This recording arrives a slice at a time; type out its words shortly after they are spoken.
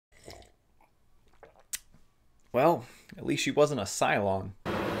Well, at least she wasn't a Cylon.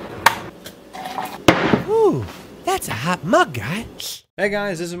 Ooh, that's a hot mug, guy. Hey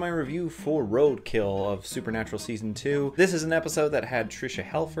guys, this is my review for Roadkill of Supernatural Season 2. This is an episode that had Tricia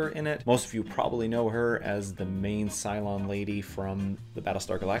Helfer in it. Most of you probably know her as the main Cylon lady from the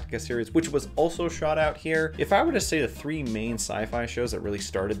Battlestar Galactica series, which was also shot out here. If I were to say the three main sci-fi shows that really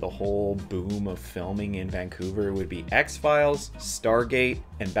started the whole boom of filming in Vancouver, it would be X-Files, Stargate,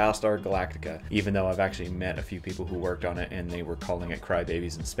 and Battlestar Galactica, even though I've actually met a few people who worked on it and they were calling it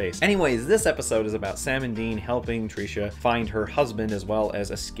Crybabies in Space. Anyways, this episode is about Sam and Dean helping Tricia find her husband as well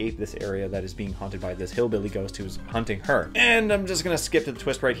as escape this area that is being haunted by this hillbilly ghost who's hunting her. And I'm just gonna skip to the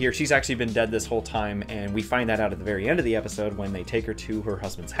twist right here. She's actually been dead this whole time, and we find that out at the very end of the episode when they take her to her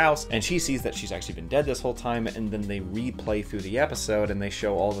husband's house, and she sees that she's actually been dead this whole time, and then they replay through the episode and they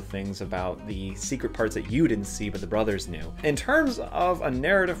show all the things about the secret parts that you didn't see but the brothers knew. In terms of a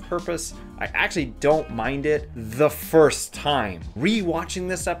narrative purpose, I actually don't mind it the first time. Rewatching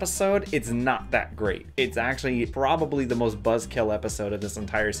this episode, it's not that great. It's actually probably the most buzzkill episode of this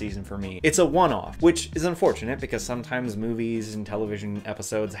entire season for me. It's a one-off, which is unfortunate because sometimes movies and television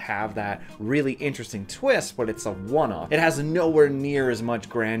episodes have that really interesting twist, but it's a one-off. It has nowhere near as much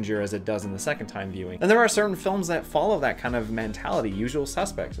grandeur as it does in the second time viewing. And there are certain films that follow that kind of mentality. Usual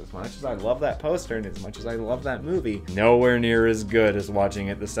Suspects, as much as I love that poster and as much as I love that movie, nowhere near as good as watching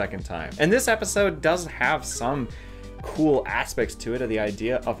it the second time. And this episode does have some cool aspects to it, of the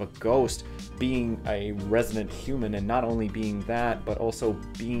idea of a ghost being a resident human, and not only being that, but also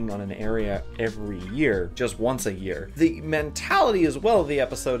being on an area every year, just once a year. The mentality as well of the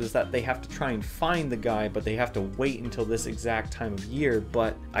episode is that they have to try and find the guy, but they have to wait until this exact time of year,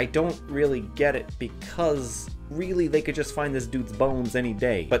 but I don't really get it because really they could just find this dude's bones any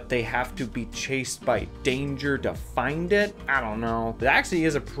day, but they have to be chased by danger to find it? I don't know. It actually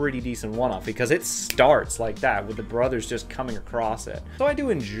is a pretty decent one-off because it starts like that with the brothers just coming across it. So I do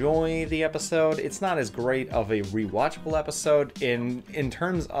enjoy the episode. It's not as great of a rewatchable episode in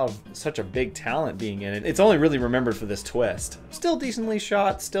terms of such a big talent being in it. It's only really remembered for this twist. Still decently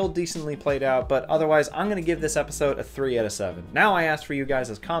shot, still decently played out, but otherwise I'm gonna give this episode a 3 out of 7. Now I asked for you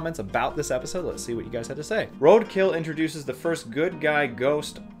guys' comments about this episode. Let's see what you guys had to say. Roadkill introduces the first good guy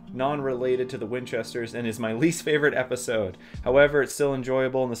ghost non-related to the Winchesters and is my least favorite episode. However, it's still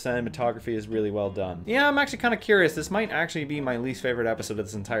enjoyable and the cinematography is really well done. Yeah, I'm actually kind of curious. This might actually be my least favorite episode of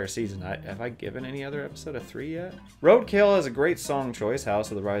this entire season. Have I given any other episode a 3 yet? Roadkill has a great song choice, House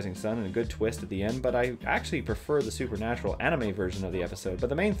of the Rising Sun, and a good twist at the end, but I actually prefer the Supernatural anime version of the episode. But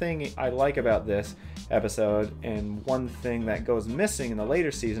the main thing I like about this episode, and one thing that goes missing in the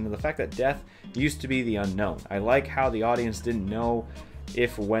later season, is the fact that death used to be the unknown. I like how the audience didn't know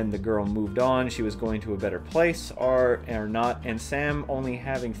if when the girl moved on she was going to a better place or not, and Sam only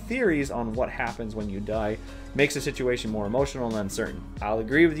having theories on what happens when you die makes the situation more emotional and uncertain. I'll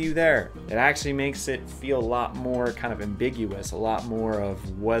agree with you there. It actually makes it feel a lot more kind of ambiguous, a lot more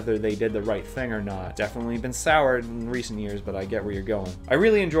of whether they did the right thing or not. Definitely been soured in recent years, but I get where you're going. I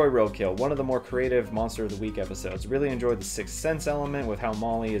really enjoy Roadkill, one of the more creative Monster of the Week episodes. Really enjoyed the Sixth Sense element with how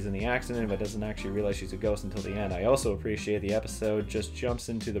Molly is in the accident but doesn't actually realize she's a ghost until the end. I also appreciate the episode just jumps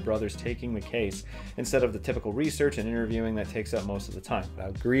into the brothers taking the case instead of the typical research and interviewing that takes up most of the time. I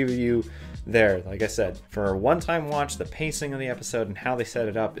agree with you there. Like I said, for a one-time watch, the pacing of the episode and how they set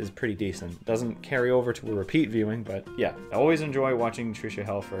it up is pretty decent. Doesn't carry over to a repeat viewing, but yeah, I always enjoy watching Tricia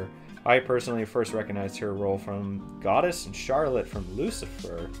Helfer. I personally first recognized her role from Goddess and Charlotte from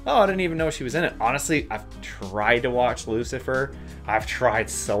Lucifer. Oh, I didn't even know she was in it. Honestly, I've tried to watch Lucifer. I've tried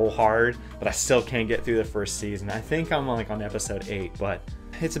so hard, but I still can't get through the first season. I think I'm like on episode 8, but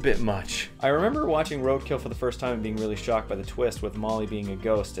it's a bit much. I remember watching Roadkill for the first time and being really shocked by the twist with Molly being a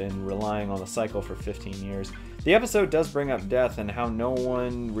ghost and relying on the cycle for 15 years. The episode does bring up death and how no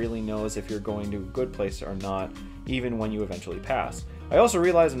one really knows if you're going to a good place or not, even when you eventually pass. I also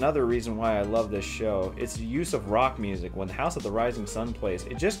realized another reason why I love this show. It's the use of rock music. When House of the Rising Sun plays,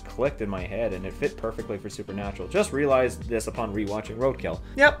 it just clicked in my head and it fit perfectly for Supernatural. Just realized this upon rewatching Roadkill.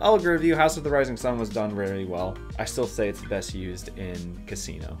 Yep, I'll agree with you. House of the Rising Sun was done really well. I still say it's best used in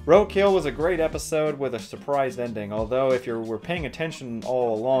Casino. Roadkill was a great episode with a surprise ending, although if you were paying attention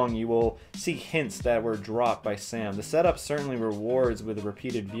all along, you will see hints that were dropped by Sam. The setup certainly rewards with the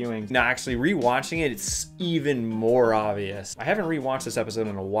repeated viewing. Now, actually rewatching it, it's even more obvious. I haven't rewatched watched this episode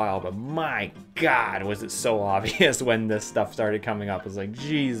in a while, but my God, was it so obvious when this stuff started coming up. It's like,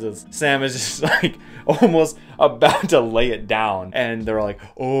 Jesus. Sam is just like almost about to lay it down. And they're like,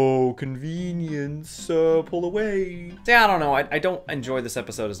 oh, convenience, pull away. See, I don't know. I don't enjoy this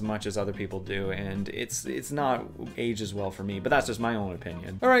episode as much as other people do, and it's not ages well for me, but that's just my own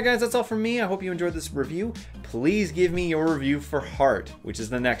opinion. All right, guys, that's all from me. I hope you enjoyed this review. Please give me your review for Heart, which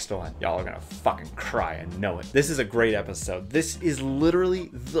is the next one. Y'all are gonna fucking cry, I know it. This is a great episode. This is literally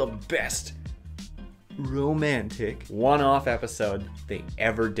the best romantic one-off episode they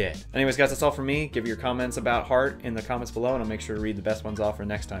ever did. Anyways, guys, that's all from me. Give your comments about Heart in the comments below, and I'll make sure to read the best ones off for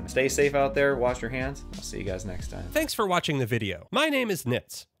next time. Stay safe out there, wash your hands. I'll see you guys next time. Thanks for watching the video. My name is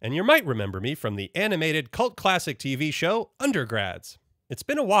Nitz, and you might remember me from the animated cult classic TV show Undergrads. It's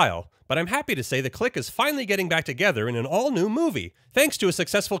been a while, but I'm happy to say the Clique is finally getting back together in an all-new movie, thanks to a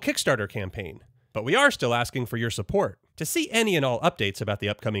successful Kickstarter campaign. But we are still asking for your support. To see any and all updates about the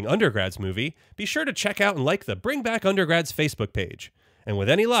upcoming Undergrads movie, be sure to check out and like the Bring Back Undergrads Facebook page. And with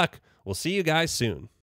any luck, we'll see you guys soon.